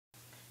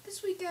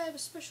This week I have a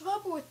special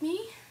helper with me,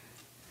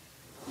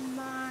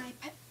 my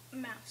pet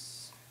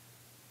mouse.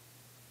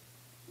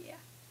 Yeah.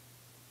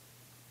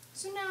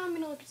 So now I'm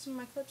going to look at some of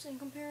my clips and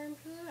compare them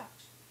to the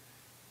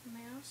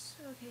mouse.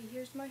 Okay,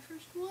 here's my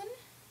first one,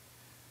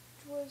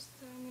 which was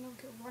I'm going to look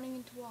at running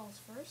into walls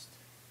first.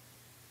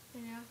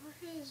 And now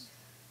for his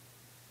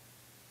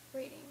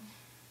rating.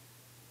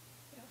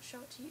 Yeah, I'll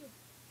show it to you.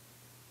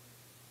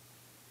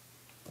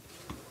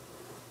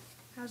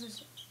 How's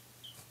this?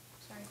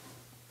 Sorry.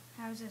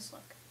 How's this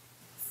look?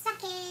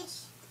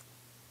 Suckage.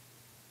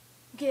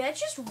 Okay,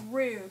 that's just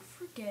rude.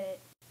 Forget it.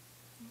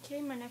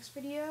 Okay, my next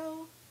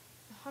video,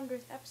 the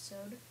 100th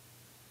episode.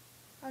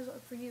 How does it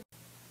look for you?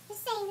 You're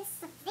saying this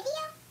is a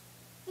video?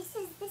 This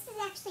is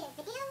actually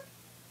a video?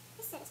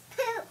 This is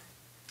poop.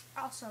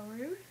 Also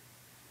rude.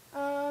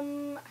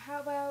 How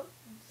about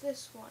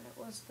this one?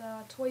 It was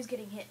the toys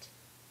getting hit.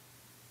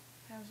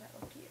 How does that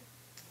look to you?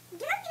 You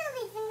don't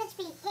really think much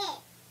be hit.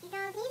 You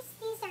know,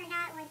 these are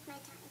not worth my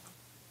time.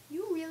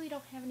 You really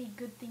don't have any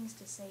good things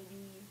to say, do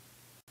you?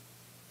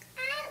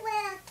 I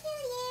will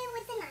kill you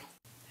with a knife.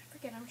 I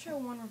forget, I'm sure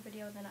one more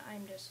video, then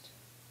I'm just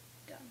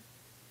done.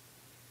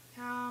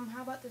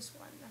 How about this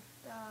one?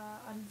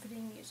 The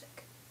unfitting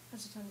music.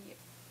 How's it sound to you?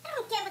 I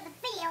don't care about the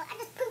video. I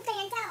just pooped the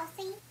towel,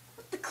 see?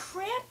 What the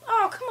crap?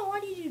 Oh, come on, why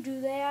did you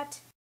do that?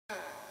 I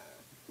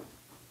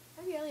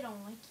really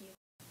don't like you.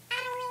 I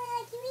don't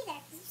really like you either,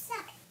 because you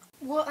suck.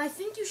 Well, I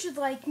think you should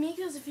like me,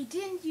 because if you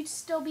didn't, you'd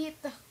still be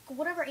at the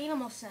whatever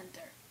animal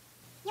center.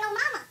 Yo,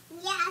 mama.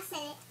 Yeah, I said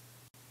it.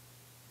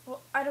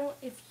 Well, I don't,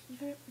 if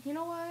you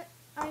know what?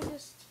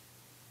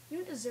 You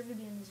don't deserve to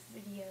be in these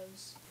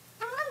videos.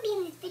 I don't want to be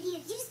in these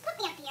videos. You just put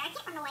me up here. I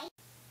can't run away.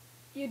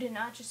 You did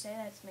not just say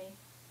that to me.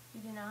 You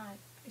did not.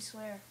 I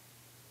swear.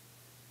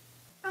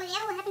 Oh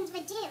yeah, what happens if I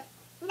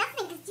do?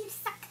 Nothing, because you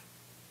suck.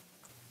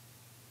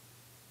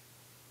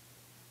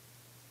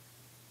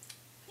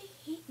 I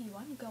hate you.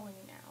 I'm going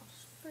now.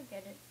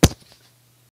 Forget it.